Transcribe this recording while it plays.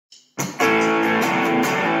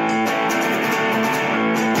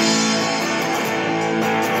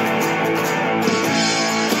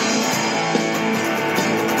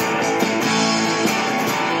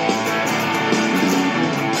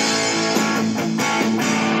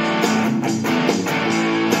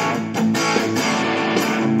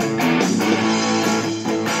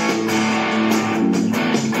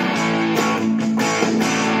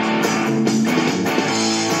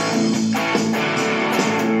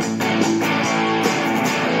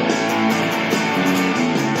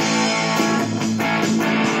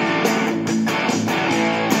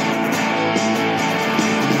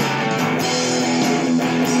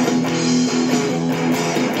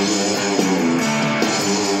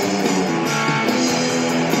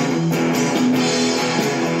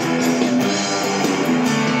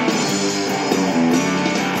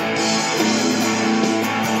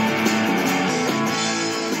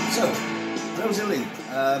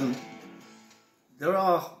There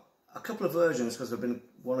are a couple of versions because there have been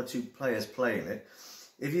one or two players playing it.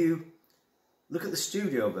 If you look at the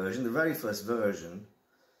studio version, the very first version,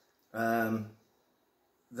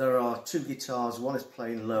 there are two guitars, one is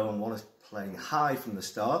playing low and one is playing high from the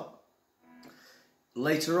start.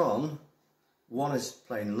 Later on, one is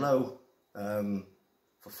playing low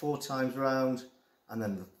for 4 times round, and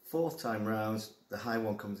then the 4th time round, the high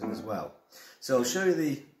one comes in as well. So I'll show you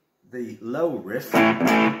the low riff,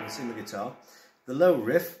 it's in the guitar, the low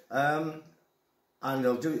riff, and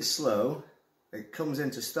I'll do it slow. It comes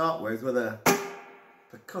in to start with a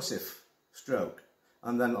percussive stroke,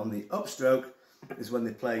 and then on the upstroke is when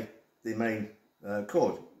they play the main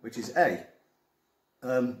chord, which is A.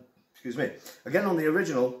 Excuse me. Again, on the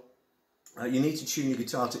original, you need to tune your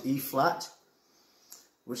guitar to E flat,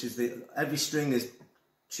 which is every string is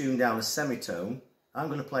tuned down a semitone. I'm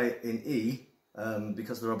going to play it in E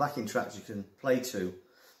because there are backing tracks you can play to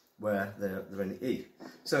where they're in E.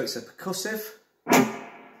 So it's a percussive,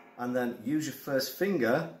 and then use your first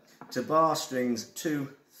finger to bar strings 2,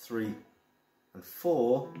 3, and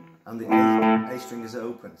 4, and the A string is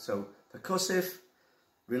open. So percussive,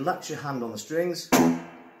 relax your hand on the strings,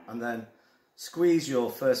 and then squeeze your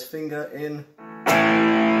first finger in.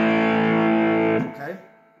 Okay?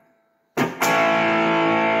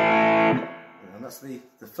 And that's the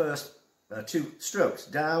first 2 strokes.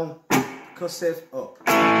 Down, percussive, up.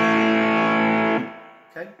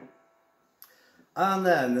 Okay? And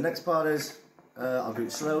then the next part is, I'll do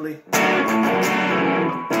it slowly.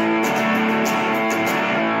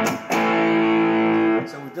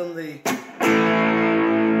 So we've done the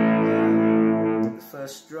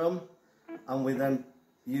first strum, and we then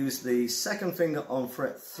use the second finger on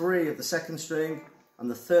fret 3 of the 2nd string, and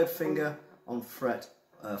the 3rd finger on fret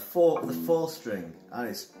 4 of the 4th string, and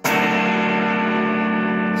it's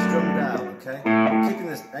strummed down, okay? Keeping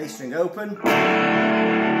this A string open.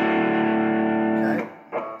 Okay,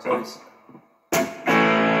 so it's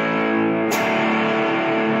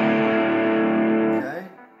okay.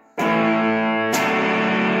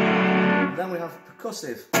 Then we have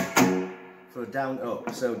percussive for a down up.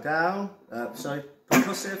 So down,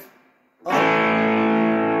 percussive, up.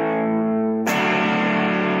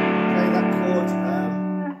 Play that chord,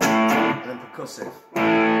 and then percussive.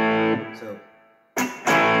 So,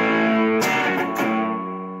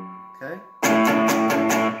 okay.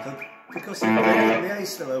 So percussive, the A is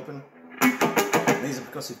still open. These are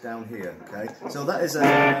percussive down here, okay? So that is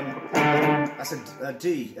that's a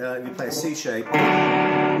D. If you play a C shape,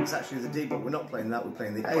 it's actually the D, but we're not playing that, we're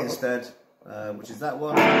playing the A instead, which is that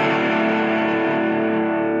one.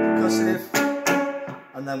 Percussive,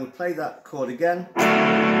 and then we play that chord again, and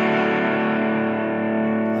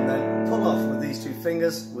then pull off with these 2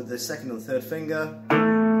 fingers, with the 2nd and 3rd finger.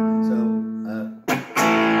 So,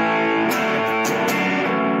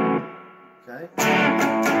 okay.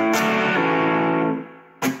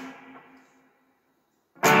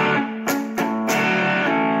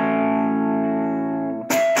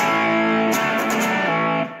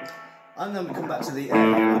 And then we come back to the A.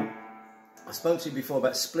 I spoke to you before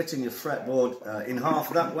about splitting your fretboard in half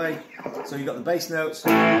that way. So you've got the bass notes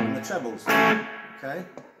and the trebles. Okay?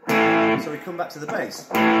 So we come back to the bass.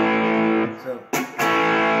 So, the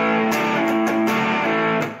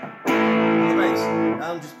bass.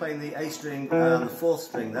 Now I'm just playing the A string and the 4th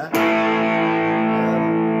string there.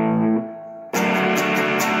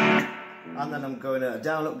 And then I'm going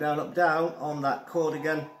down, up, down, up, down on that chord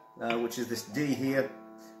again, which is this D here.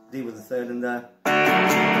 D with the 3rd in there.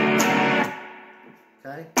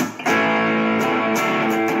 Okay.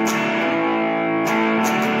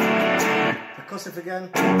 Percussive again,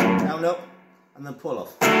 down, up, and then pull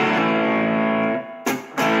off.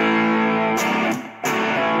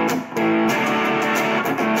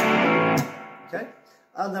 Okay,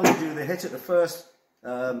 and then we do the hit at the first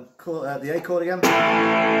chord, the A chord again.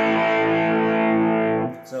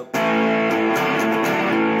 So.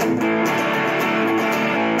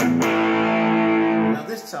 Now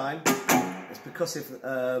this time, it's percussive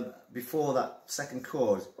before that 2nd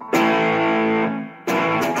chord.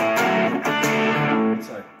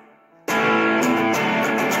 Sorry.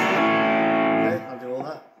 Okay, I'll do all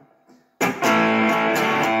that.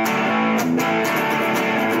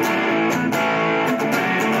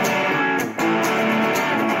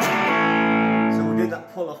 So we do that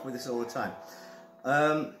pull off with this all the time.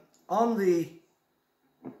 On the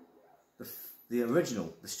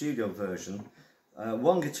original, the studio version,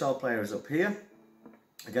 one guitar player is up here,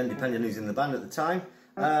 again depending on who's in the band at the time,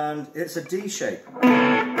 and it's a D shape,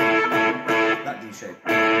 that D shape.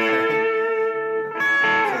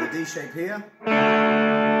 So the D shape here,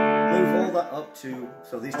 move all that up to,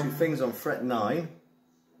 so these two fingers on fret 9,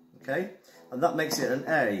 okay, and that makes it an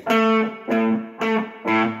A.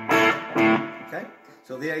 Okay,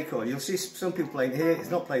 so the A chord, you'll see some people playing here, it's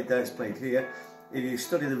not played there, it's played here. If you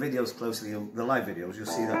study the videos closely, the live videos, you'll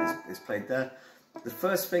see that it's played there. The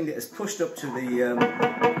first finger is pushed up to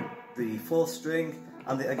the 4th string,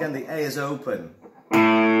 and again the A is open. So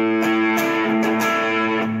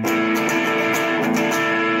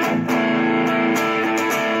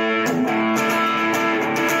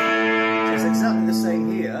it's exactly the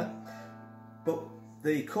same here, but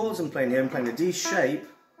the chords I'm playing here, I'm playing a D shape.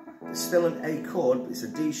 It's still an A chord, but it's a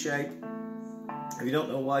D shape. If you don't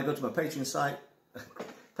know why, go to my Patreon site,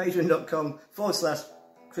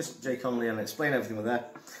 patreon.com/chrisjconnelly, and I explain everything with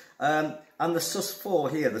that. And the sus4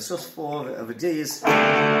 here, the sus4 of a D is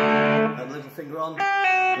a little finger on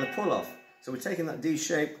and a pull off. So we're taking that D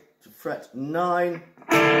shape to fret 9,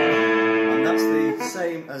 and that's the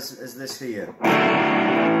same as this here.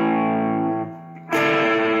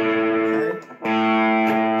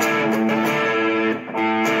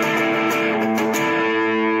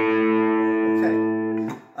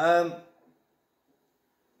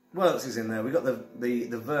 What else is in there? We've got the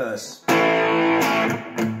verse.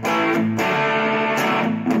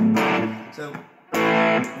 So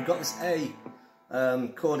we've got this A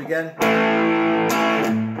chord again,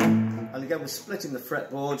 and again we're splitting the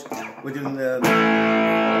fretboard. We're doing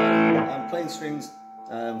I'm playing strings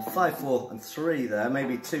 5, 4, and 3 there,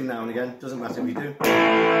 maybe 2 now and again. Doesn't matter if you do.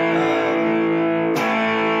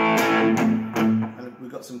 And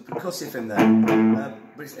we've got some percussive in there,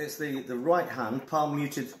 but it's the right hand, palm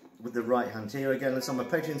muted with the right hand here. Again, it's on my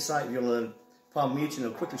Patreon site. If you want to learn palm muting,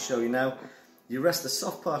 I'll quickly show you now. You rest the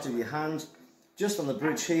soft part of your hand just on the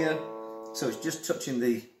bridge here, so it's just touching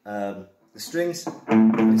the strings.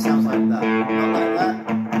 It sounds like that, not like that,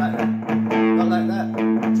 like that, not like that,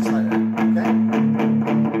 just like that. Okay.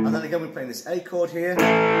 And then again, we're playing this A chord here.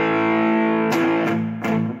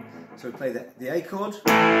 So we play the A chord,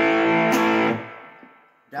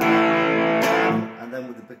 down, and then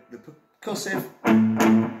with the percussive,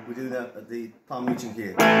 we're doing the palm muting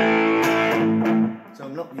here. So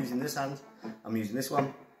I'm not using this hand, I'm using this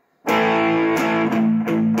one. Okay,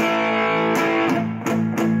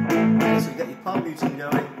 so you get your palm muting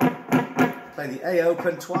going, play the A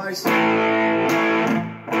open twice. Sorry.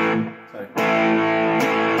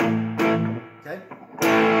 Okay.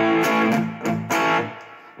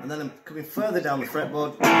 And then I'm coming further down the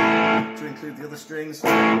fretboard to include the other strings. So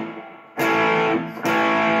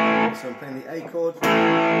I'm playing the A chord.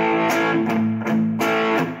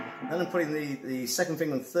 Then I'm putting the 2nd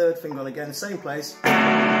finger and 3rd finger on again, same place.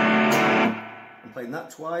 I'm playing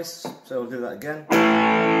that twice, so I'll do that again.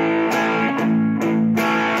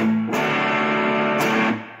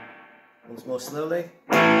 Once more slowly.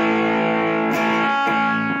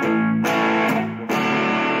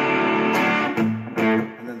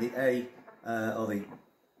 And then the A,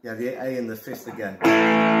 the A and the 5th again.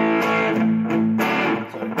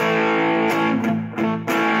 Sorry.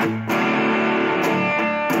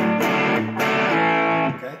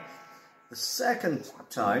 Okay. The second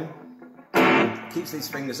time, keeps these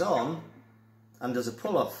fingers on and does a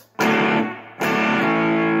pull off. Like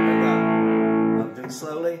that. I'll do it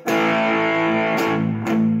slowly.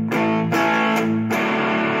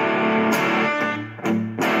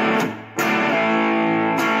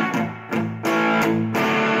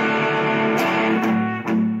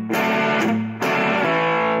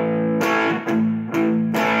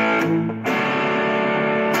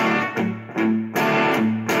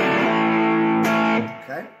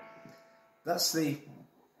 That's the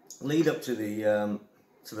lead up to the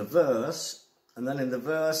verse, and then in the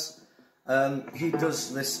verse he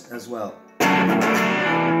does this as well.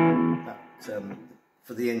 That,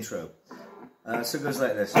 for the intro, so it goes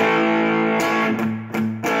like this.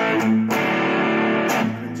 And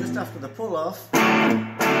just after the pull off,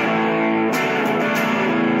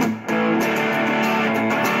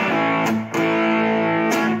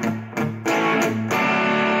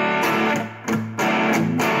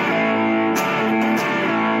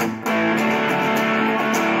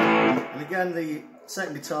 the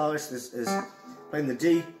second guitarist is playing the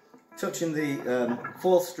D, touching the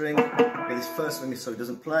 4th string with his 1st finger so it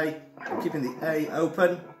doesn't play, and keeping the A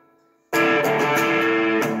open.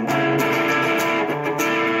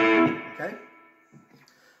 Okay.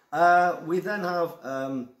 We then have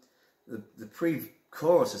the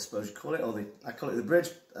pre-chorus, I suppose you call it, or I call it the bridge.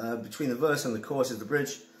 Between the verse and the chorus is the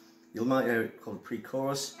bridge. You might hear it called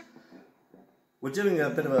pre-chorus. We're doing a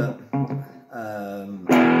bit of a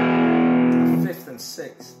 5th and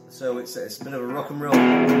 6th, so it's a bit of a rock and roll.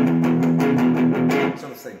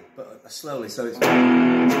 sort of thing, but slowly. So it's do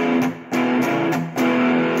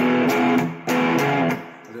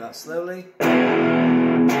that slowly.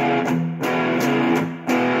 And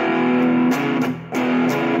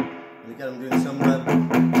again, I'm doing some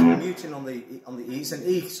muting on the E. It's an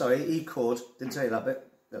E, sorry, E chord. Didn't tell you that bit.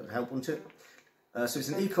 That would help, wouldn't it? So it's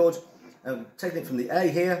an E chord. Taking it from the A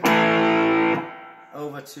here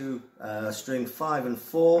over to string 5 and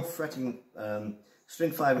 4, fretting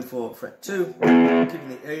string 5 and 4, fret 2, keeping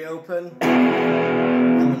the A open.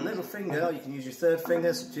 And the little finger, you can use your third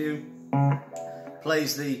finger, to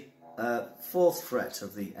plays the 4th fret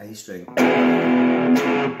of the A string.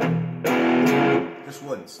 Just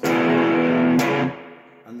once.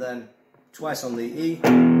 And then twice on the E,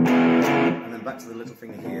 and then back to the little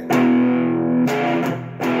finger here. And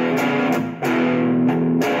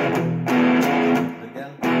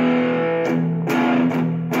again.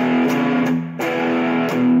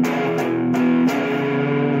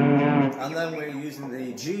 And then we're using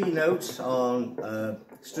the G note on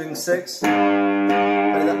string 6. Play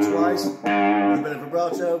that twice, with a bit of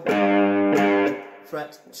vibrato.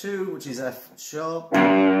 Fret 2, which is F sharp.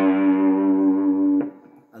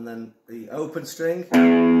 And then the open string.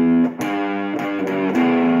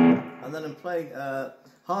 And then I'm playing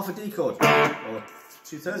half a D chord, or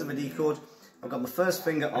 2/3 of a D chord. I've got my first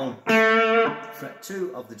finger on fret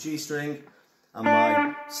 2 of the G string, and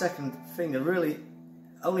my second finger really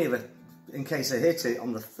only ever, in case I hit it,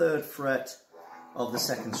 on the 3rd fret of the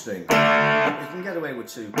 2nd string. You can get away with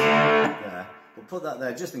 2 there, but put that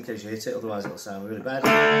there just in case you hit it, otherwise it'll sound really bad.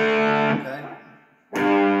 Okay.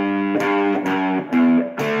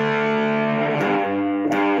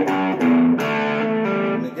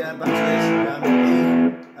 And again, back to this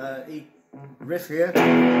E riff here.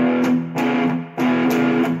 And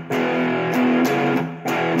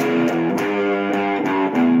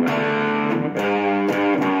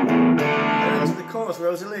into the chorus,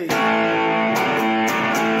 Rosalie.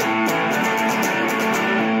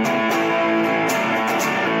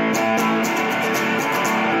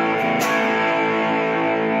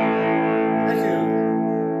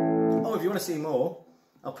 If you want to see more,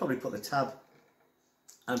 I'll probably put the tab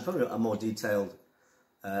and probably a more detailed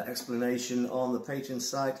explanation on the Patreon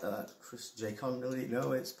site at chrisjconnelly.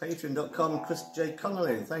 No, it's patreon.com,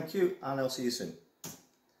 chrisjconnelly. Thank you, and I'll see you soon.